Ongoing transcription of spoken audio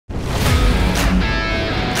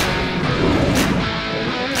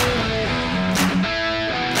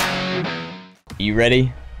You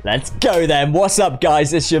ready? Let's go then. What's up,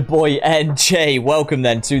 guys? It's your boy NJ. Welcome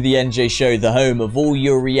then to the NJ Show, the home of all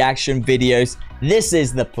your reaction videos. This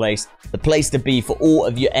is the place to be for all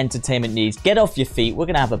of your entertainment needs. Get off your feet. We're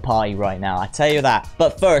gonna have a party right now, I tell you that.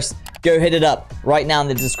 But first, go hit it up right now in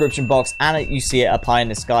the description box, and you see it up high in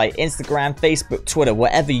the sky. Instagram, Facebook, Twitter,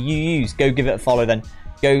 whatever you use, go give it a follow then.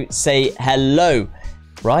 Go say hello.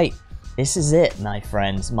 Right. This is it, my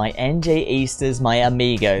friends, my NJ Easters, my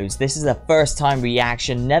amigos. This is a first time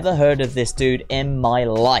reaction. Never heard of this dude in my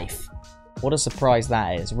life. What a surprise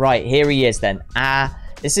that is. Right, here he is then.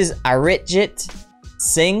 This is Arijit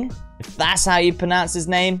Singh, if that's how you pronounce his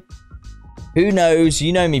name. Who knows?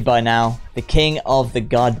 You know me by now. The king of the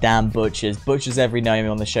goddamn butchers. Butchers every name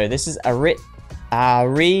on the show. This is Arijit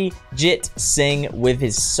Singh with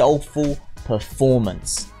his soulful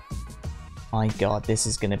performance. My god, this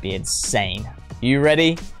is going to be insane. You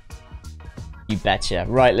ready? You betcha.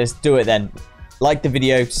 Right, let's do it then. Like the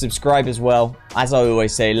video, subscribe as well. As I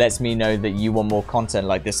always say, lets me know that you want more content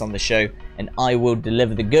like this on the show, and I will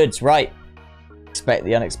deliver the goods. Right. Expect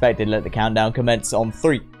the unexpected. Let the countdown commence on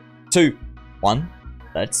 3, 2, 1.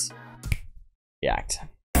 Let's react.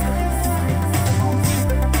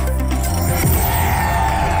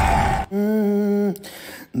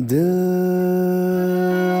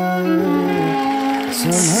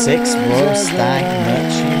 Six Royal Stag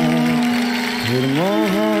Mirchi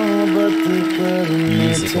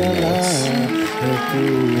Music Awards.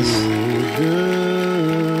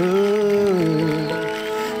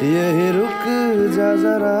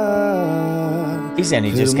 He's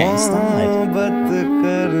only just getting started.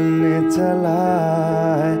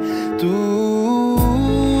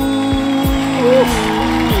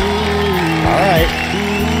 Alright.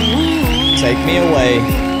 Take me away.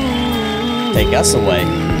 Take us away.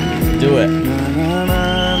 Do it.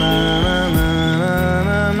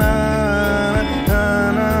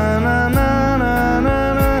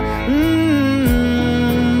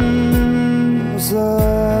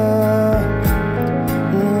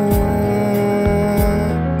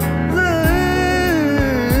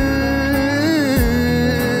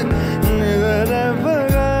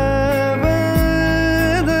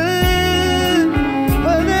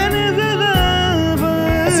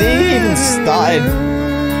 Has he even started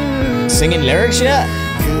singing lyrics yet?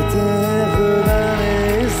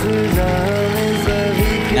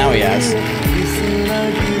 Now he has.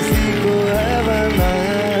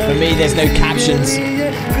 For me, there's no captions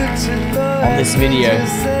on this video.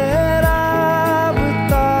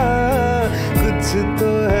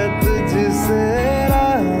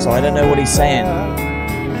 So I don't know what he's saying.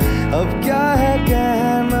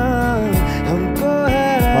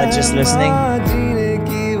 Am I just listening?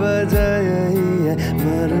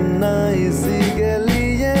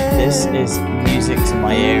 This is music to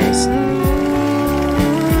my ears.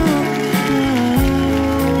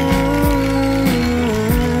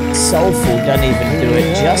 Soulful doesn't even do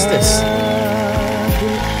it justice.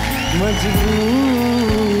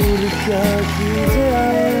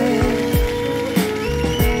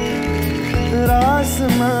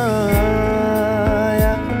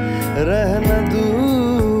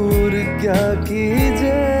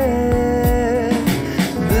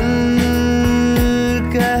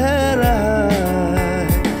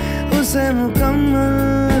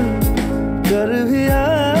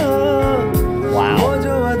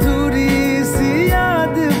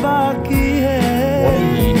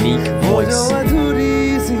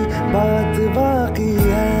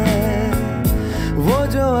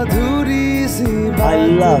 I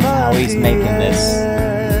love how he's making this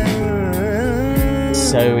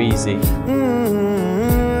so easy.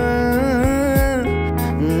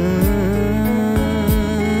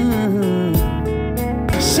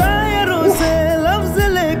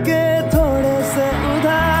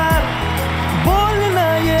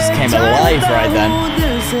 Just came alive right then.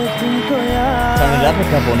 Turn it up a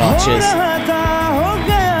couple notches.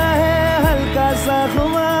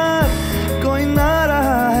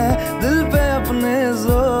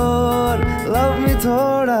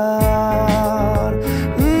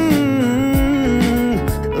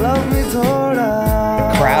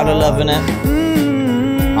 Crowd are loving it.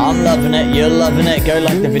 I'm loving it. You're loving it. Go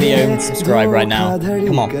like the video and subscribe right now.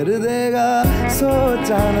 Come on.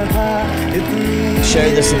 Show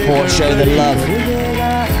the support. Show the love.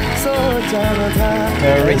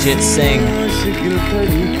 Arijit Singh.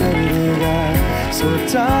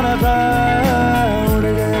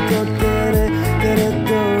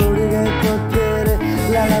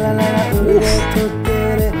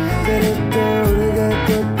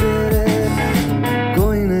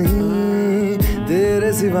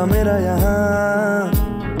 सिवा मेरा यहाँ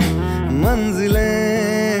मंजिल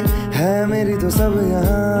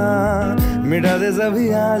मिटा दे सभी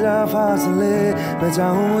आजा फासले, मैं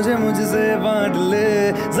चाहूँ मुझे मुझसे बांट ले,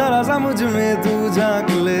 जरा सा मुझ में तू झांक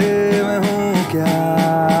ले, मैं हूँ क्या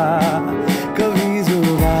कभी जो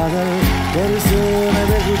बादल घर से मैं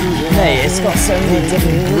देखूँ तुझे। Hey, it's got so many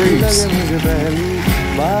different grooves. मुझे पहली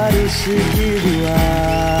बारिश की दुआ,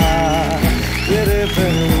 तेरे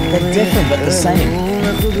They're different but the same.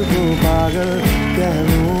 मैं खुद को पागल कह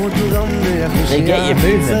लूँ, तू गम दे They get you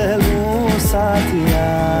moving. सह लूँ साथिया,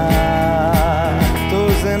 तो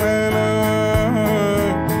से नैना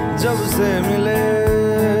जब से मिले,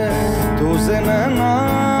 तो से नैना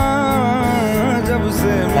जब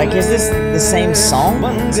से मिले। Like, is this the same song?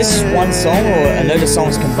 Is this one song or a load of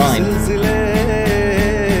songs combined?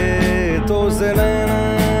 तो से नैना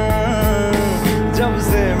जब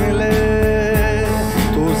से मिले,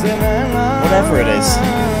 तो से नैना Whatever it is,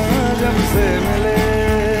 जब से मिले,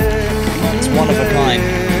 it's one of a kind.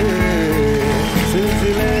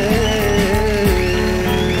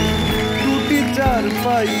 टूटी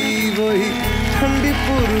चारपाई वही ठंडी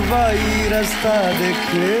पुरवाई रास्ता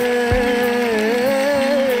देखे,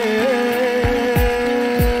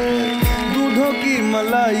 दूधों की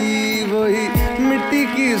मलाई वही मिट्टी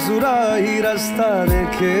की सुराही रास्ता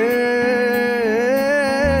देखे,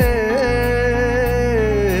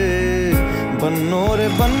 बन्नो रे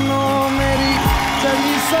बन्नो मेरी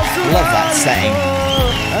चली ससुराल Love that saying.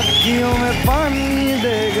 अखियों में पानी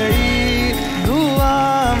दे गई, दुआ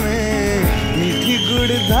में मीठी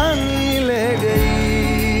गुड़धानी ले गई,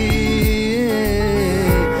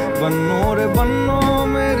 बन्नो रे बन्नो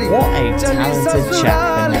मेरी चली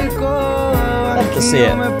ससुराल को,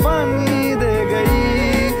 अखियों में पानी दे गई,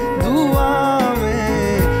 दुआ में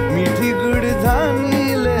मीठी गुड़धानी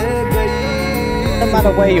ले गई। No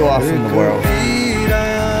matter where you are from the world,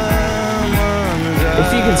 if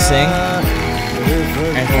you can sing,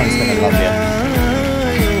 everyone's gonna love you.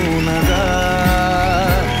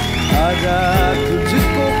 आजा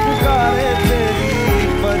तुझको पुकारे तेरी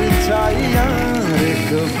परछाइयां, रे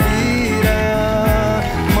कबीरा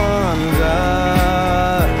मान जा,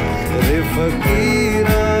 रे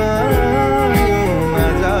फकीरा यूं न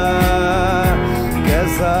जा,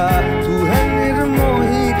 कैसा तू है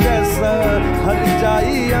निर्मोही, कैसा हर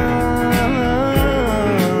जाइया।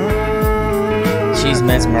 She's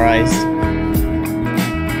mesmerized.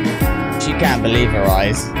 She can't believe her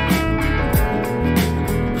eyes.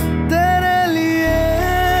 तेरे लिए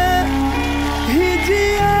ही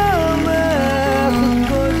जिया मैं खुद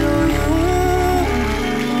को जो यूं,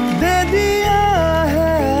 दे दिया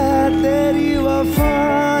है तेरी वफा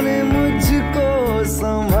ने मुझको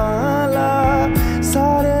संभाला,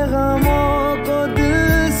 सारे गमों को दिल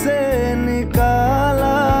से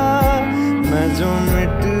निकाला, मैं जो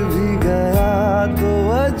मिट भी गया तो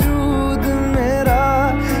वजूद मेरा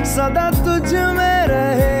सदा तुझ में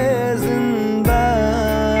रहे जिंदा।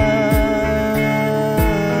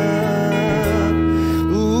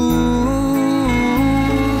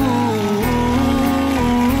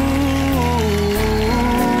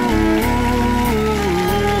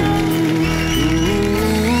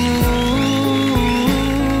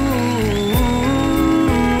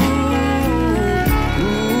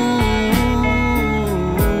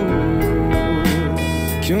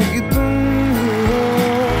 क्योंकि तुम ही हो,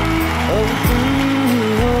 अब तुम ही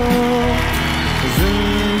हो,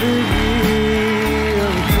 जिंदगी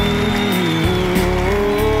अब तुम ही हो,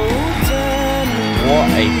 चैन What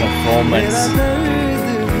a performance.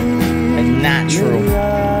 A natural.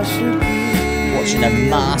 Watching a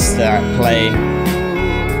master at play.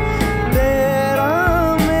 तेरा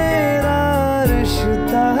मेरा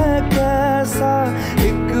रिश्ता है कैसा,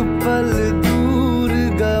 एक पल दूर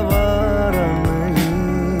गवारा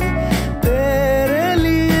नहीं, तेरे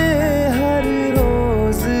लिए हर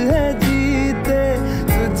रोज है जीते,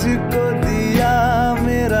 तुझको दिया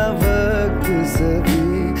मेरा वक्त सभी,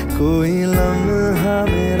 कोई लम्हा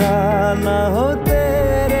मेरा ना हो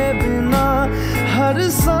तेरे बिना, हर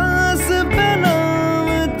सांस पे नाम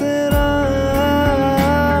तेरा।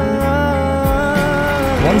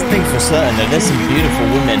 One thing for certain, that there's some beautiful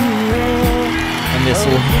women in this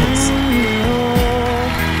audience.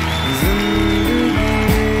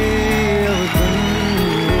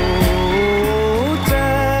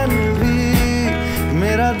 चैन भी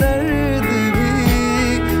मेरा दर्द भी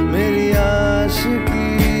मेरी आशिकी,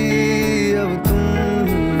 अब तुम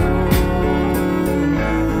ही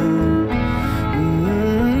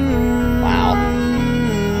Wow.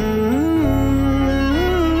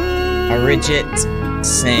 Arijit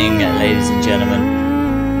Singh, ladies and gentlemen.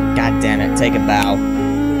 God damn it, take a bow.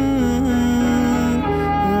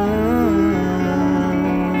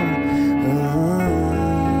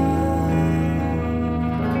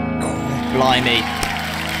 blimey.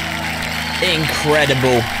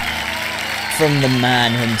 Incredible. From the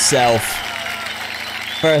man himself.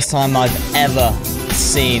 First time I've ever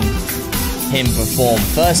seen him perform.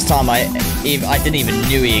 First time I didn't even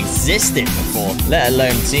knew he existed before, let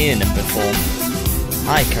alone seeing him perform.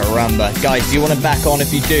 Ay caramba. Guys, do you want to back on?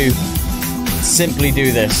 If you do, simply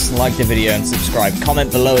do this. Like the video and subscribe.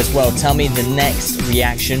 Comment below as well. Tell me the next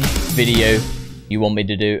reaction video you want me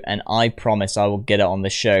to do, and I promise I will get it on the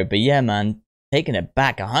show. But yeah, man, taking it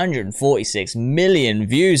back. 146 million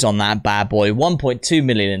views on that bad boy. 1.2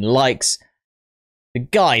 million likes. The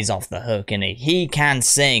guy's off the hook, innit? He can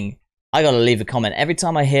sing. I gotta leave a comment. Every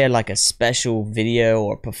time I hear like a special video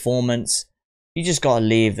or performance, you just gotta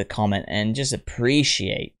leave the comment and just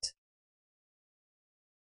appreciate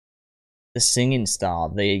the singing style,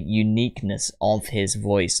 the uniqueness of his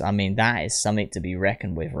voice. I mean, that is something to be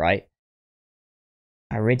reckoned with, right?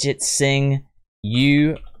 Arijit Singh,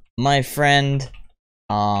 you, my friend,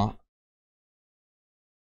 are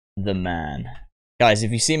the man. Guys,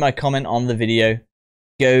 if you see my comment on the video,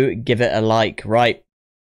 go give it a like, right?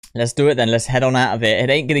 Let's do it then. Let's head on out of it. It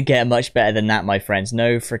ain't gonna get much better than that, my friends.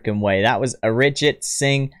 No freaking way. That was Arijit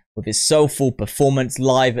Singh with his soulful performance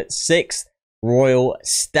live at 6th Royal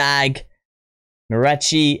Stag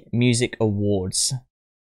Mirchi Music Awards.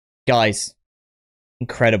 Guys,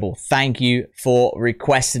 incredible. Thank you for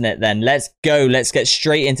requesting it then. Let's go. Let's get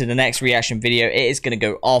straight into the next reaction video. It is gonna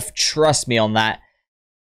go off. Trust me on that.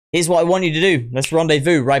 Here's what I want you to do. Let's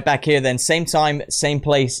rendezvous right back here then. Same time, same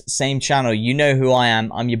place, same channel. You know who I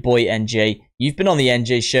am. I'm your boy NJ. You've been on the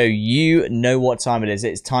NJ show. You know what time it is.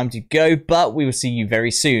 It's time to go, but we will see you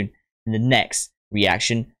very soon in the next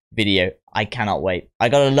reaction video. I cannot wait. I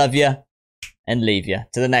gotta love you and leave you.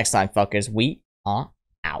 Till the next time, fuckers. We are